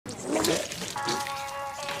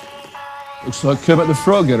Looks like Kermit the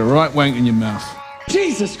Frog had a right wank in your mouth.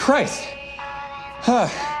 Jesus Christ!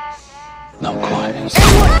 Not quite.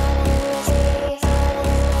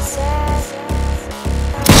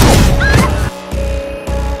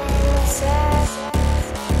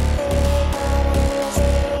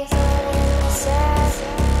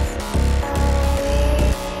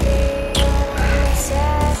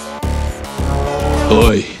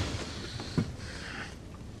 Oi.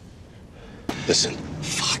 Listen.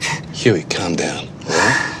 Fuck. Huey, calm down, all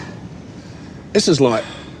right? This is like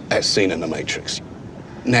that scene in The Matrix.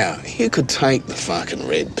 Now, you could take the fucking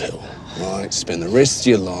red pill, right? Spend the rest of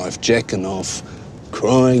your life jacking off,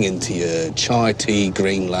 crying into your chai tea,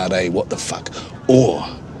 green latte, what the fuck. Or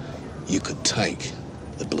you could take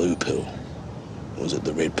the blue pill. Or was it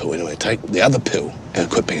the red pill? Anyway, take the other pill and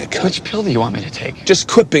quit being a cunt. Which pill do you want me to take? Just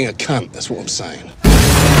quit being a cunt, that's what I'm saying.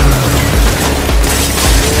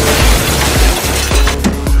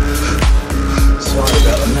 Sorry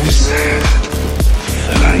about the mess.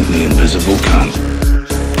 That ain't the invisible cunt.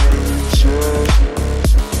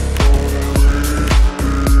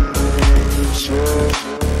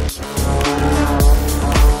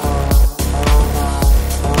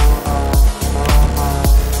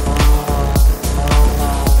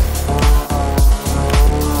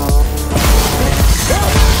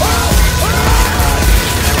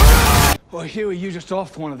 Well, Huey, you just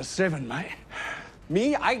offed one of the 7, mate.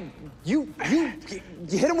 Me? You hit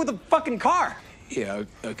him with a fucking car. Yeah,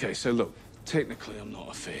 okay, so look, technically I'm not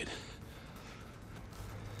a Fed.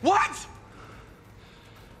 What?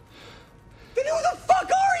 Then who the fuck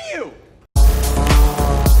are you?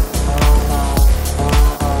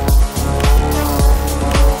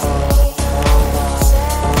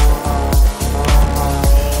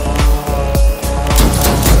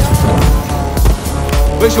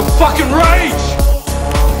 Where's your fucking rage?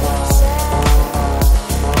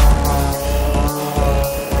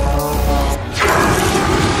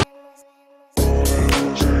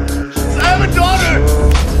 I have a daughter!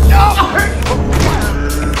 No!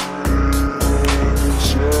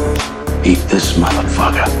 Eat this,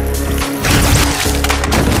 motherfucker.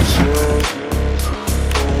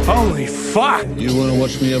 Holy fuck! You wanna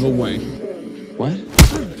watch me have a wank? What?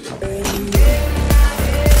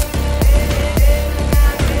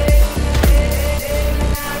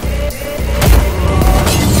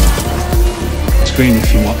 Scream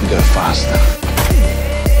if you want to go faster.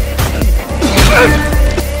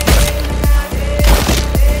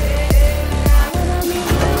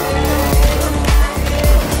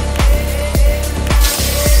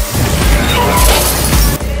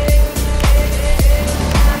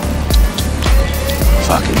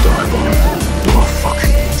 Fucking diabolical. You're a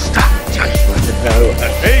fucking monster.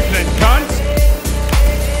 Evening, cunt!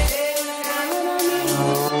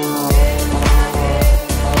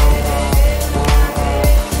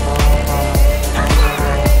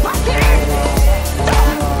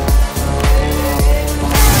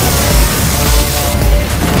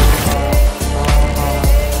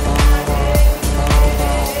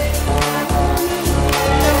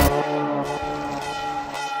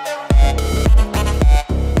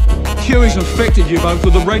 Huey's infected you both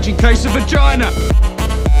with a raging case of vagina!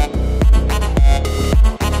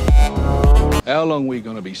 How long we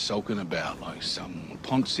gonna be sulking about like some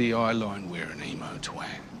poncy eyeline wearing emo twang?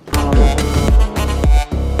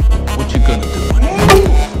 What you gonna do when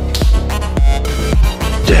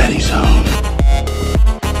Daddy's home?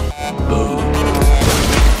 Boom.